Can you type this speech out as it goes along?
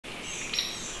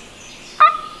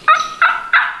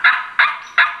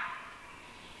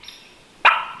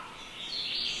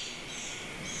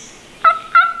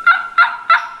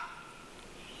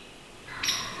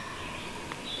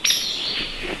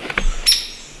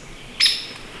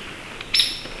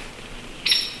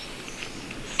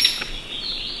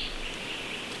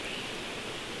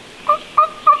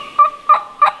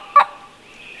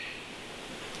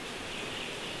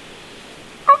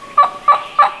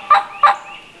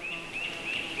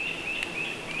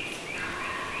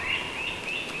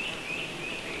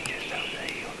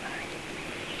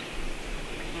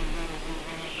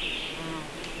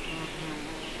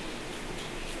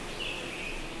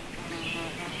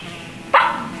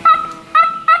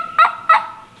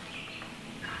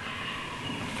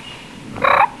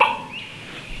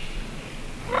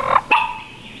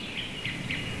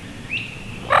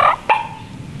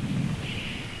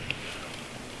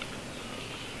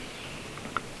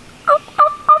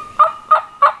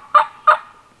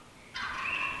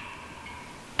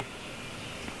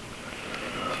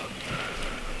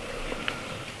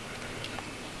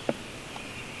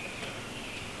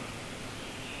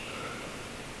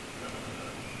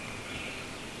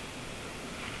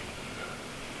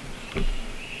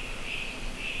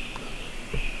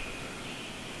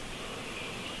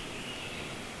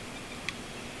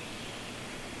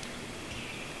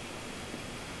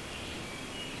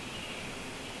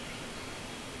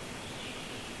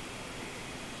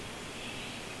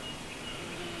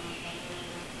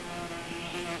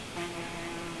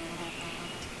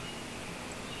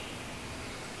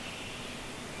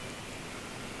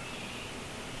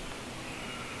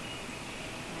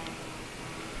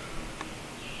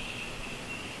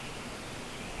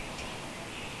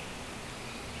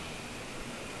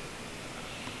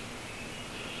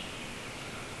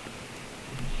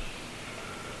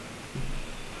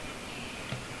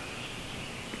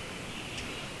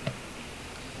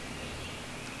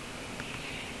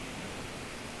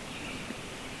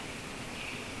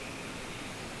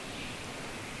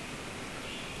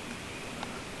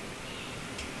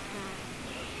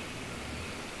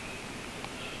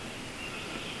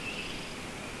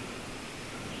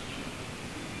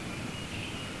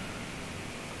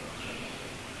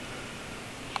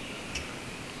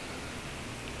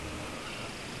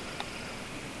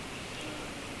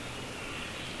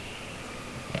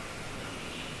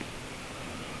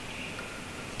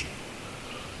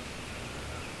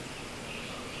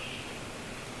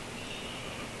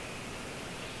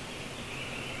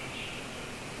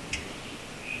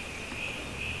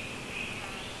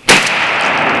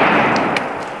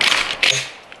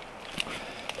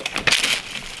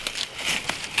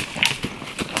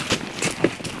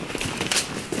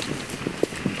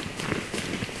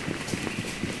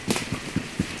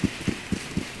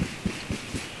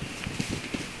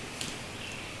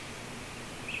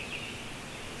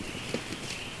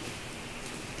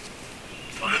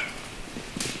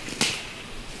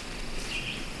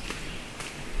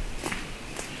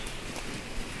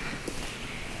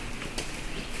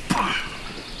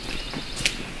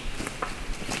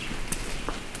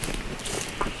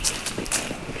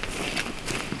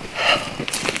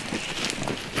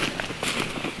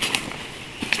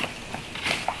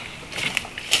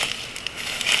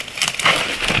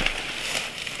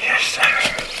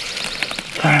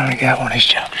got one of these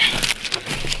jumpers.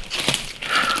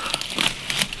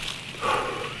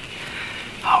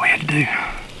 All we had to do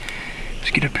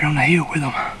was get up here on the hill with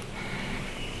them.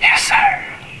 Yes, sir.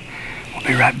 We'll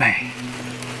be right back.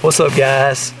 What's up,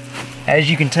 guys? As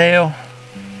you can tell,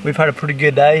 we've had a pretty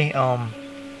good day.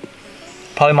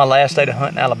 Probably my last day to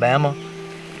hunt in Alabama.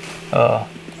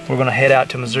 We're gonna head out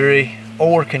to Missouri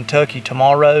or Kentucky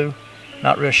tomorrow.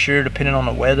 Not real sure, depending on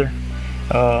the weather.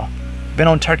 Been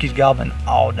on turkeys gobbling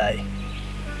all day,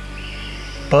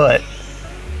 but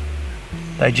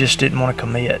they just didn't want to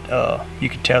commit. You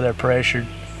could tell they're pressured.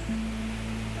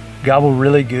 Gobbled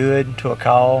really good to a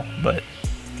call, but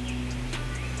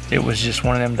it was just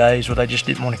one of them days where they just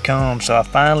didn't want to come. So I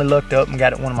finally looked up and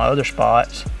got at one of my other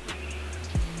spots,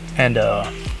 and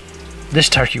this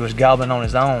turkey was gobbling on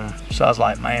his own. So I was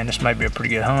like, man, this may be a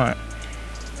pretty good hunt.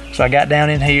 So I got down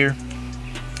in here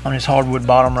on this hardwood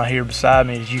bottom right here beside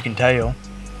me, as you can tell.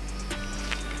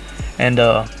 And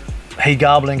he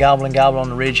gobbled on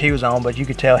the ridge he was on, but you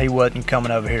could tell he wasn't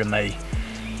coming over here to me.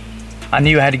 I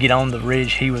knew I had to get on the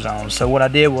ridge he was on. So what I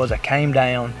did was I came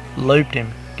down, looped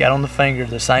him, got on the finger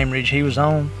the same ridge he was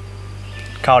on,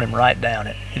 caught him right down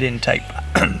it. It didn't take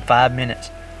 5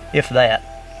 minutes, if that.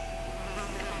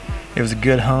 It was a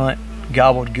good hunt,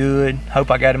 gobbled good. Hope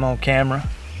I got him on camera.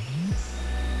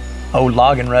 Old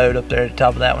logging road up there at the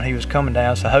top of that one he was coming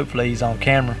down, so hopefully he's on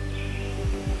camera.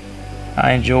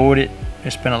 I enjoyed it.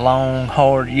 It's been a long,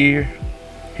 hard year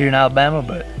here in Alabama,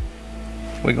 but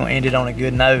we're gonna end it on a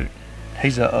good note.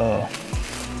 He's a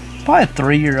probably a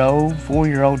 3-year-old,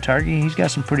 4-year-old turkey. He's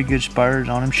got some pretty good spurs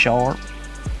on him, sharp.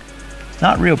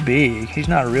 Not real big. He's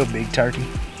not a real big turkey.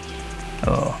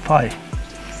 Probably,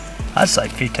 I'd say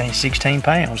 15, 16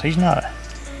 pounds. He's not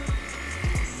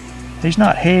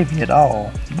heavy at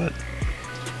all, but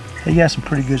he got some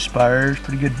pretty good spurs,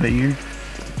 pretty good beard.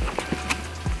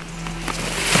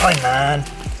 Probably 9,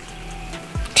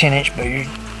 10-inch beard.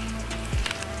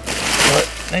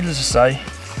 But needless to say,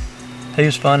 he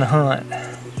was fun to hunt.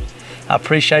 I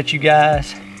appreciate you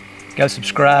guys. Go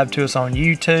subscribe to us on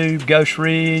YouTube, Ghost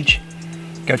Ridge.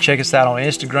 Go check us out on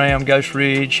Instagram, Ghost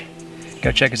Ridge.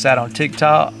 Go check us out on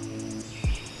TikTok.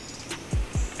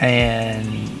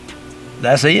 And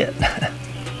that's it.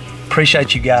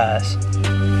 Appreciate you guys.